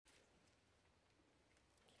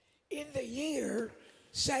In the year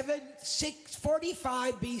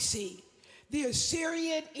 645 BC, the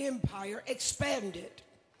Assyrian Empire expanded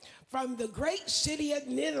from the great city of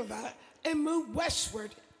Nineveh and moved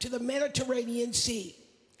westward to the Mediterranean Sea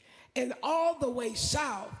and all the way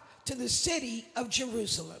south to the city of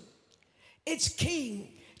Jerusalem. Its king,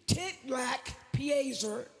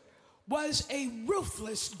 Tiglath-Pileser, was a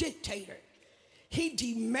ruthless dictator. He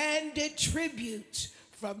demanded tributes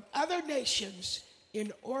from other nations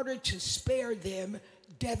in order to spare them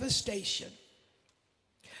devastation.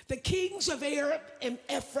 The kings of Arab and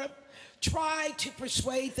Ephraim tried to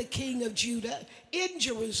persuade the king of Judah in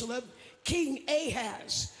Jerusalem, King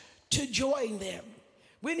Ahaz, to join them.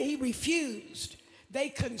 When he refused, they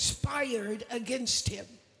conspired against him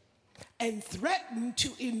and threatened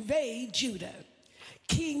to invade Judah.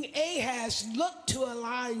 King Ahaz looked to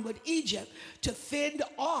align with Egypt to fend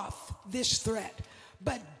off this threat,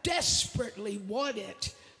 but desperately wanted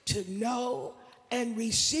to know and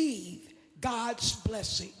receive God's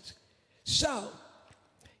blessings. So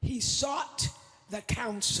he sought the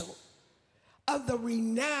counsel of the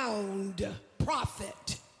renowned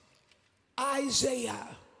prophet Isaiah.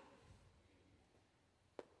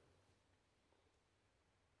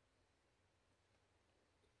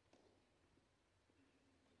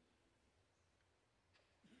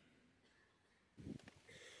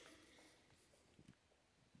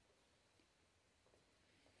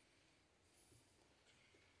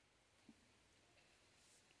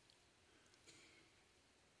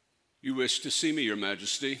 You wish to see me, Your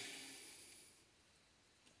Majesty?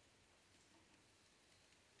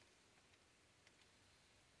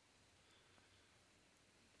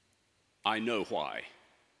 I know why.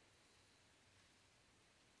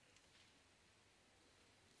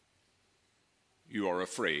 You are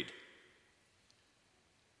afraid.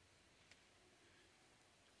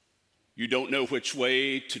 You don't know which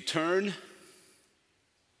way to turn.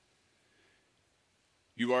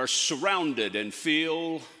 You are surrounded and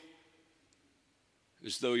feel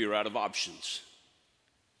as though you're out of options.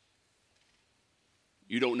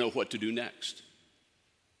 You don't know what to do next.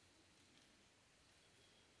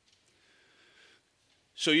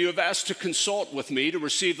 So you have asked to consult with me to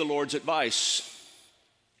receive the Lord's advice.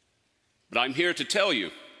 But I'm here to tell you,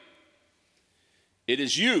 it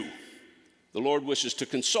is you the Lord wishes to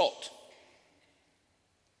consult.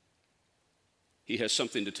 He has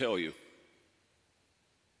something to tell you.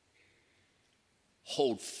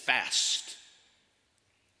 Hold fast.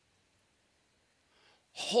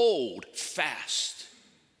 Hold fast.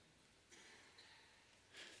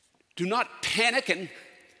 Do not panic and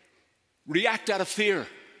react out of fear.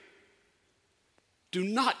 Do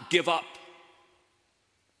not give up.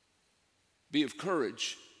 Be of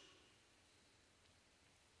courage.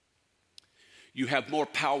 You have more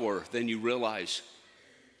power than you realize.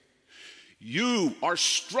 You are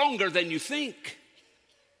stronger than you think.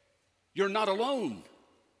 You're not alone.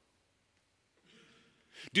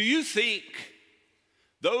 Do you think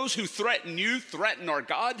those who threaten you threaten our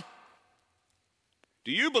God?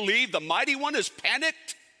 Do you believe the mighty one is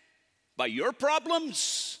panicked by your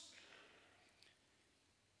problems?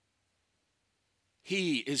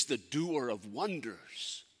 He is the doer of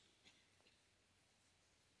wonders.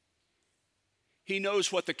 He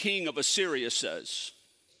knows what the king of Assyria says.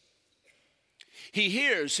 He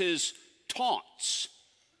hears his taunts.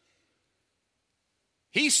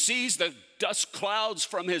 He sees the dust clouds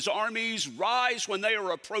from his armies rise when they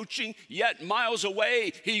are approaching, yet miles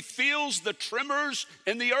away. He feels the tremors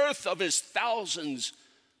in the earth of his thousands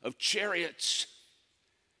of chariots.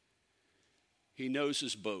 He knows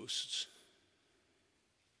his boasts.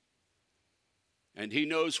 And he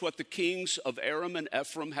knows what the kings of Aram and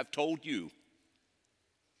Ephraim have told you,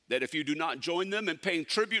 that if you do not join them in paying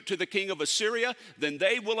tribute to the king of Assyria, then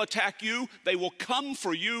they will attack you. They will come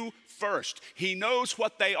for you first. He knows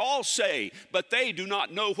what they all say, but they do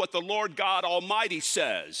not know what the Lord God Almighty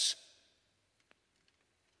says.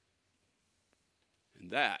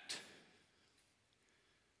 And that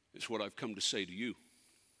is what I've come to say to you.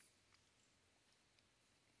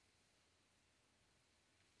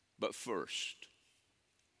 But first,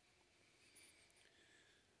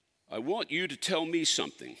 I want you to tell me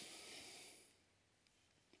something.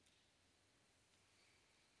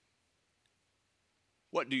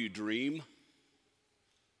 What do you dream?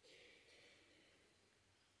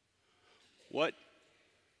 What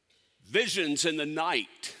visions in the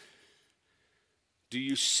night do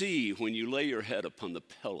you see when you lay your head upon the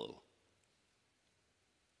pillow?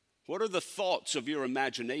 What are the thoughts of your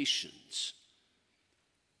imaginations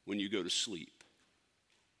when you go to sleep?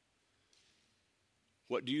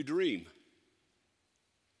 What do you dream?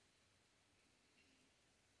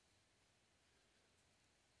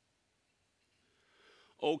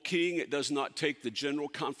 O king, it does not take the general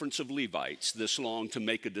conference of Levites this long to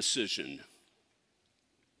make a decision.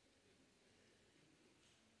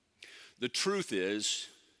 The truth is,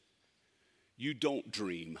 you don't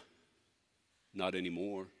dream, not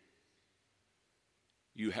anymore.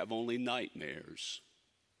 You have only nightmares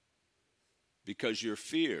because your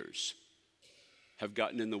fears have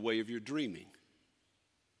gotten in the way of your dreaming.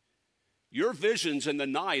 Your visions in the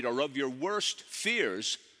night are of your worst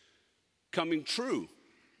fears coming true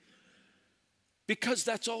because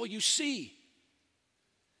that's all you see.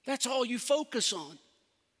 That's all you focus on.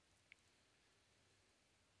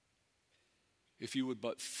 If you would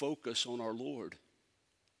but focus on our Lord,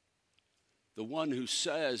 the one who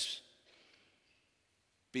says,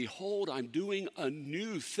 behold, I'm doing a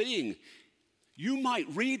new thing. You might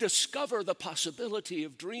rediscover the possibility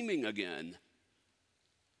of dreaming again.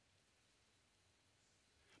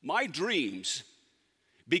 My dreams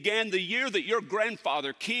began the year that your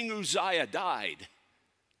grandfather, King Uzziah, died.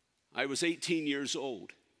 I was 18 years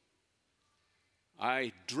old.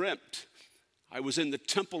 I dreamt I was in the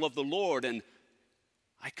temple of the Lord, and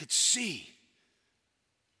I could see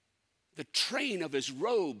the train of his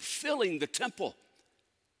robe filling the temple.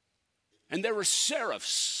 And there were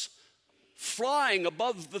seraphs flying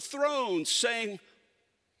above the throne saying,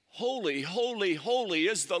 holy, holy, holy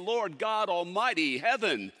is the Lord God Almighty.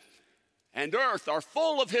 Heaven and earth are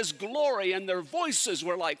full of his glory. And their voices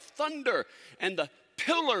were like thunder, and the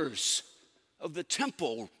pillars of the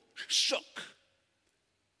temple shook.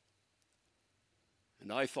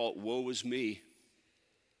 And I thought, woe is me.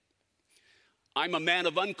 I'm a man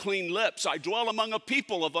of unclean lips. I dwell among a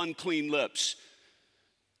people of unclean lips.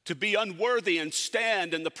 To be unworthy and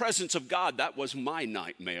stand in the presence of God, that was my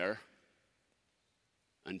nightmare.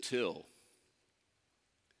 Until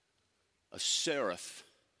a seraph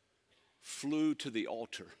flew to the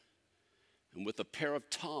altar and with a pair of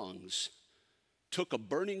tongs took a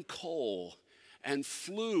burning coal and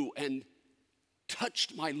flew and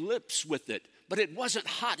touched my lips with it. But it wasn't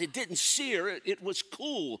hot, it didn't sear, it was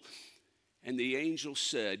cool. And the angel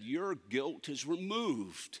said, your guilt is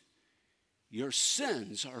removed. Your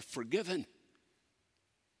sins are forgiven.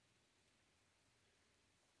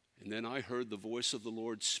 And then I heard the voice of the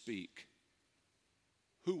Lord speak.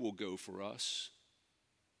 Who will go for us?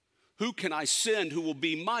 Who can I send who will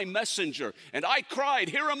be my messenger? And I cried,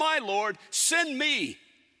 here am I, Lord, send me.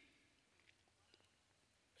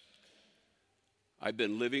 I've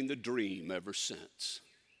been living the dream ever since.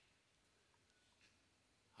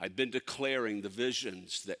 I've been declaring the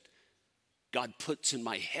visions that God puts in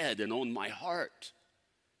my head and on my heart.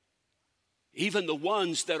 Even the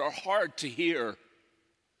ones that are hard to hear.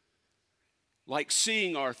 Like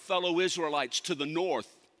seeing our fellow Israelites to the north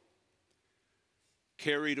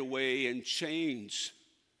carried away in chains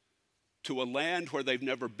to a land where they've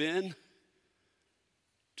never been,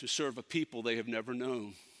 to serve a people they have never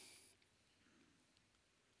known.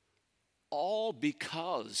 All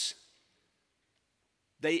because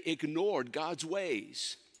they ignored God's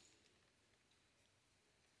ways.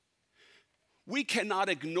 We cannot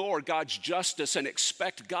ignore God's justice and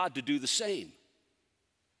expect God to do the same.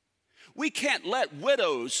 We can't let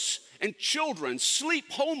widows and children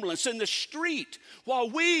sleep homeless in the street while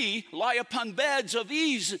we lie upon beds of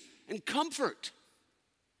ease and comfort.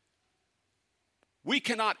 We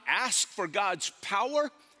cannot ask for God's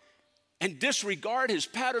power and disregard his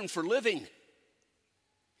pattern for living.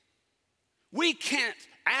 We can't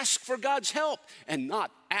ask for God's help and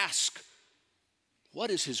not ask,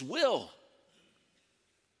 what is his will?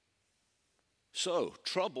 So,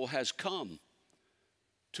 trouble has come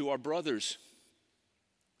to our brothers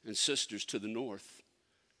and sisters to the north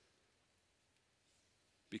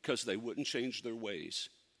because they wouldn't change their ways.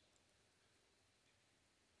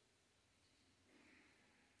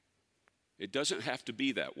 It doesn't have to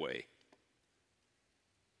be that way.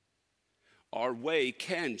 Our way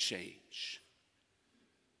can change.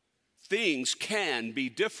 Things can be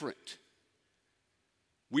different.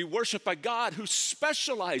 We worship a God who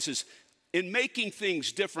specializes in making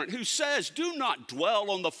things different, who says, do not dwell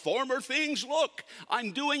on the former things. Look,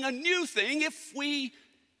 I'm doing a new thing if we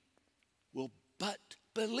will but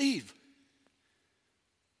believe.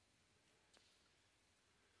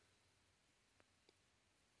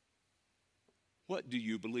 What do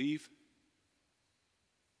you believe?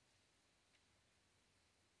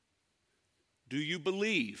 Do you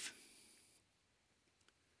believe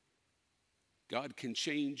God can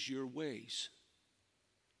change your ways?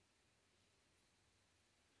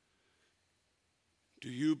 Do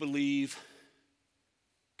you believe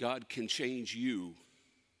God can change you?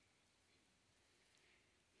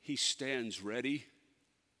 He stands ready.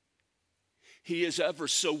 He is ever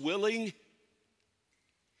so willing.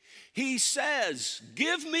 He says,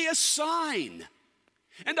 give me a sign,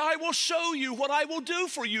 and I will show you what I will do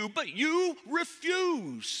for you. But you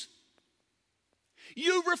refuse.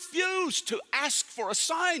 You refuse to ask for a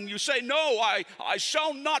sign. You say, no, I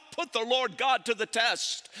shall not put the Lord God to the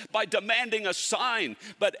test by demanding a sign.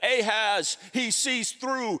 But Ahaz, he sees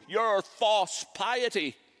through your false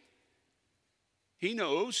piety. He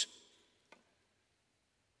knows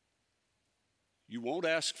you won't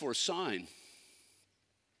ask for a sign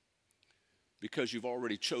because you've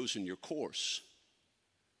already chosen your course.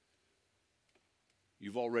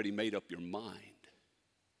 You've already made up your mind.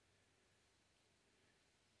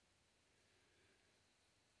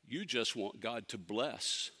 You just want God to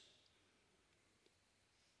bless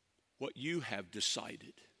what you have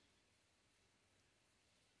decided.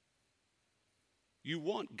 You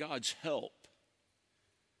want God's help.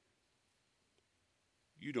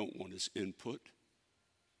 You don't want his input.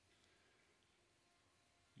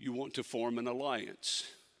 You want to form an alliance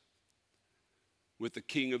with the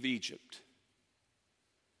king of Egypt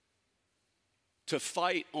to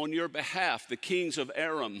fight on your behalf, the kings of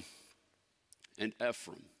Aram and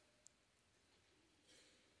Ephraim.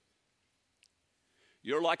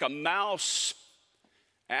 You're like a mouse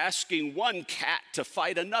asking one cat to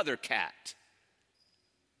fight another cat.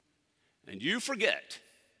 And you forget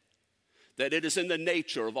that it is in the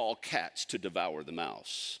nature of all cats to devour the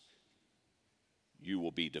mouse. You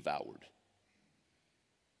will be devoured.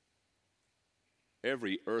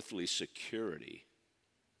 Every earthly security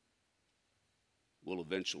will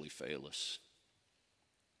eventually fail us.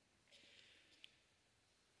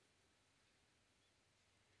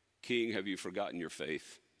 King, have you forgotten your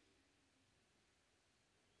faith?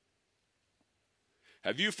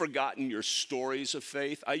 Have you forgotten your stories of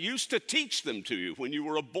faith? I used to teach them to you when you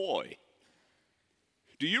were a boy.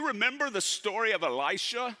 Do you remember the story of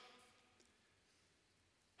Elisha?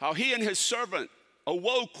 How he and his servant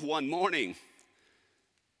awoke one morning,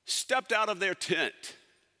 stepped out of their tent,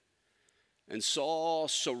 and saw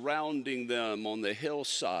surrounding them on the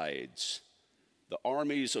hillsides the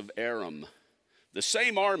armies of Aram, the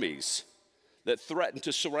same armies that threatened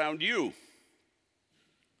to surround you.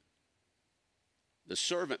 The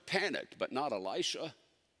servant panicked, but not Elisha.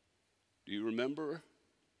 Do you remember?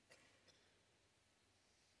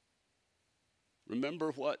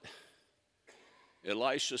 Remember what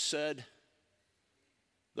Elisha said?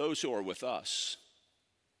 Those who are with us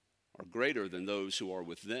are greater than those who are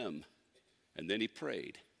with them. And then he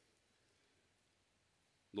prayed,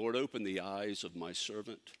 Lord, open the eyes of my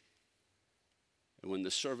servant. And when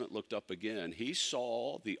the servant looked up again, he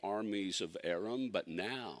saw the armies of Aram, but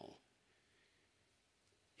now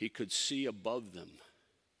he could see above them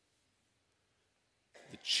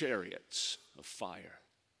the chariots of fire,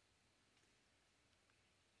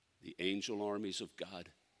 the angel armies of God.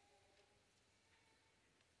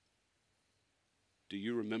 Do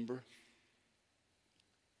you remember?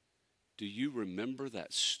 Do you remember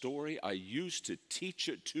that story? I used to teach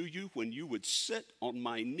it to you when you would sit on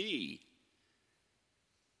my knee.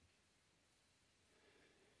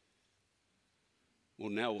 Well,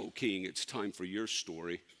 now, O King, it's time for your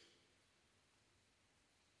story.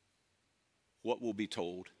 What will be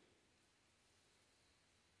told?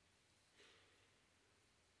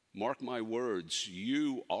 Mark my words,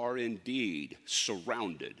 you are indeed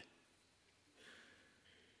surrounded.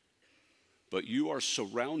 But you are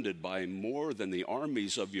surrounded by more than the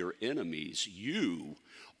armies of your enemies. You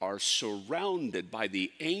are surrounded by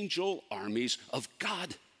the angel armies of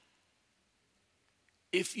God.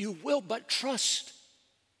 If you will but trust.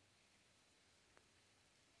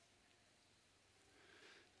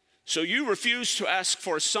 So you refuse to ask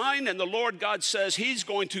for a sign, and the Lord God says he's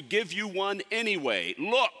going to give you one anyway.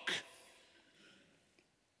 Look,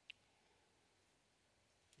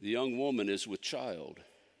 the young woman is with child,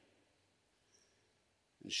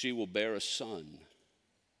 and she will bear a son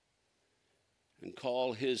and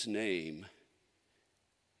call his name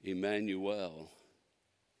Immanuel,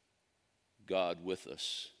 God with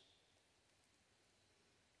us.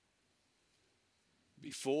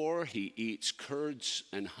 Before he eats curds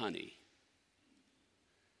and honey,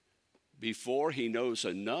 before he knows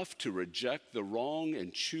enough to reject the wrong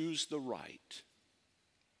and choose the right,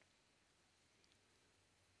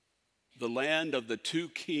 the land of the two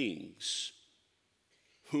kings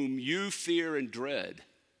whom you fear and dread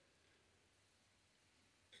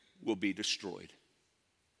will be destroyed.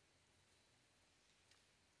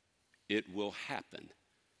 It will happen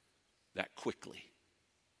that quickly.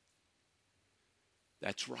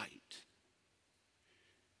 That's right.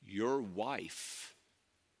 Your wife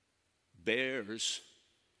bears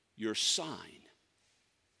your sign.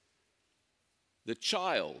 The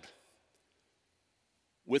child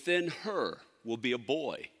within her will be a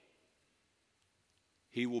boy.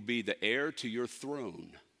 He will be the heir to your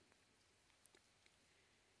throne.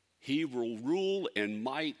 He will rule in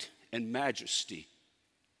might and majesty.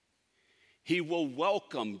 He will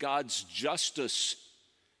welcome God's justice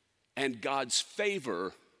and God's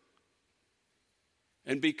favor.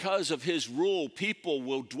 And because of his rule, people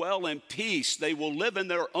will dwell in peace. They will live in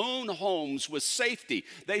their own homes with safety.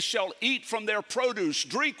 They shall eat from their produce,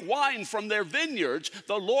 drink wine from their vineyards.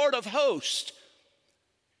 The Lord of hosts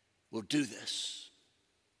will do this.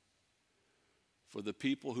 For the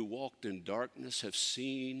people who walked in darkness have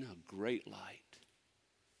seen a great light.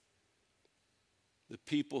 The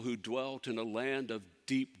people who dwelt in a land of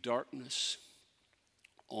deep darkness,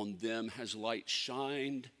 on them has light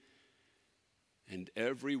shined, and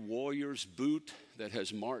every warrior's boot that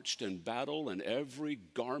has marched in battle and every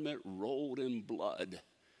garment rolled in blood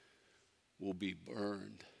will be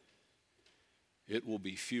burned. It will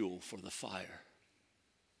be fuel for the fire.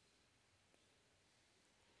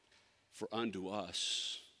 For unto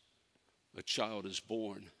us a child is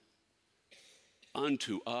born,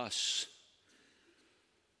 unto us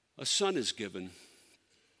a son is given,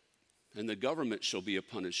 and the government shall be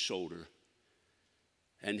upon his shoulder,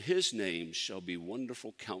 and his name shall be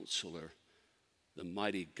Wonderful Counselor, the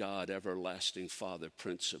Mighty God, Everlasting Father,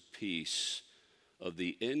 Prince of Peace. Of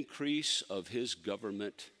the increase of his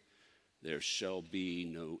government there shall be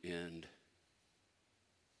no end.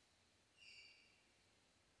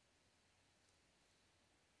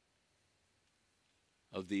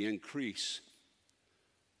 Of the increase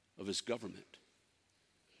of his government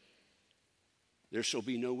there shall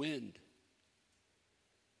be no end.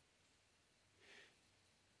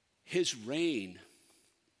 His reign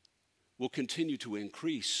will continue to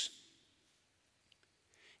increase.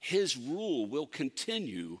 His rule will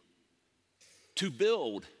continue to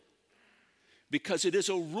build, because it is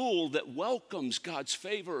a rule that welcomes God's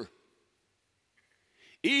favor.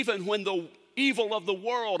 Even when the evil of the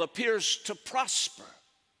world appears to prosper,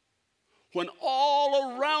 when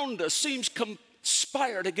all around us seems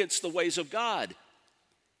conspired against the ways of God,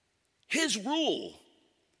 his rule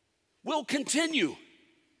will continue.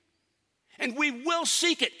 And we will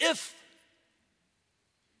seek it if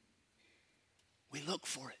we look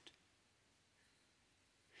for it.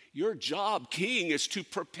 Your job, King, is to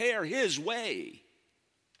prepare his way.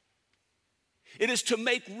 It is to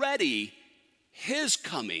make ready his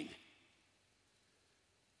coming,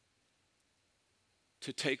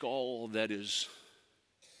 to take all that is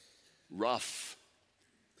rough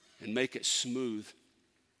and make it smooth.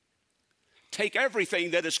 Take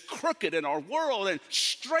everything that is crooked in our world and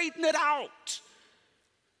straighten it out.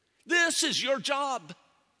 This is your job,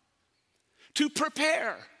 to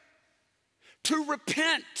prepare, to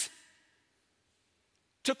repent,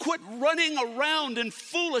 to quit running around in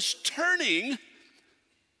foolish turning,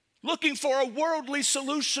 looking for a worldly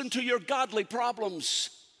solution to your godly problems,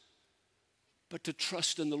 but to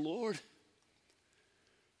trust in the Lord,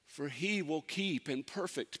 for he will keep in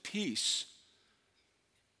perfect peace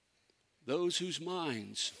those whose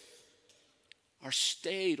minds are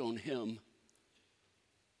stayed on him.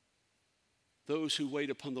 Those who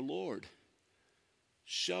wait upon the Lord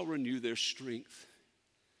shall renew their strength.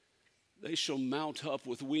 They shall mount up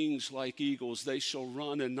with wings like eagles. They shall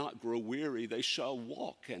run and not grow weary. They shall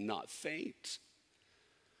walk and not faint.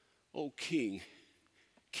 O King,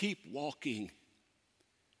 keep walking.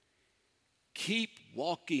 Keep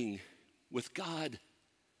walking with God.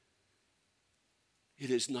 It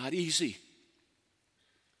is not easy,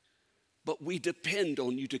 but we depend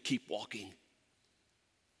on you to keep walking.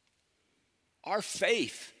 Our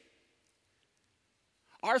faith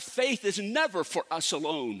is never for us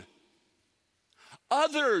alone.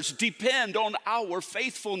 Others depend on our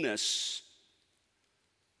faithfulness.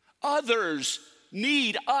 Others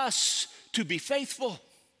need us to be faithful.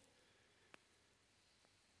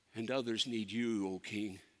 And others need you, O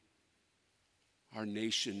King. Our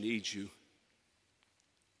nation needs you.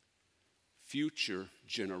 Future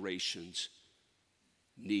generations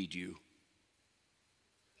need you.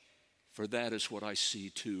 For that is what I see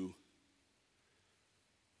too.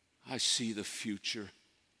 I see the future.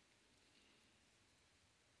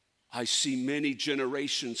 I see many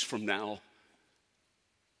generations from now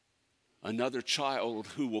another child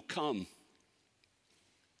who will come.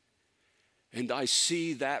 And I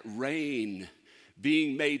see that reign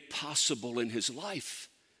being made possible in his life.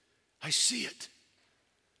 I see it.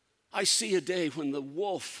 I see a day when the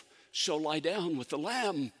wolf shall lie down with the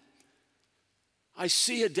lamb. I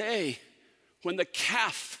see a day when the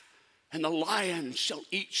calf and the lion shall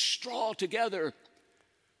eat straw together.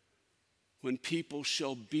 When people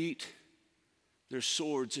shall beat their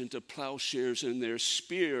swords into plowshares and their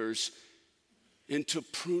spears into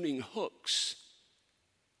pruning hooks,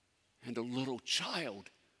 and a little child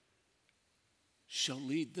shall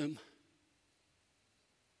lead them.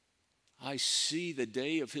 I see the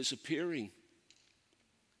day of his appearing.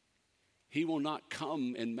 He will not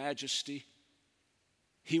come in majesty.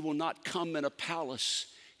 He will not come in a palace.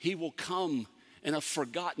 He will come in a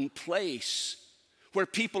forgotten place where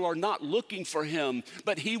people are not looking for him,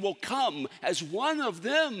 but he will come as one of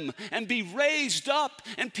them and be raised up,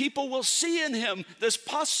 and people will see in him this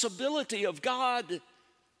possibility of God.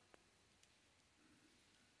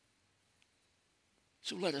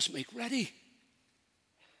 So let us make ready.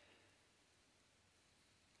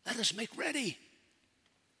 Let us make ready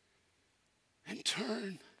and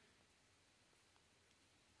turn.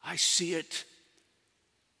 I see it,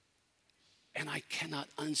 and I cannot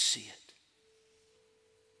unsee it.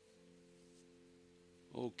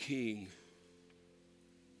 O King,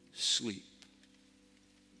 sleep,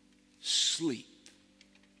 sleep,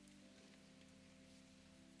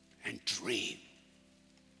 and dream.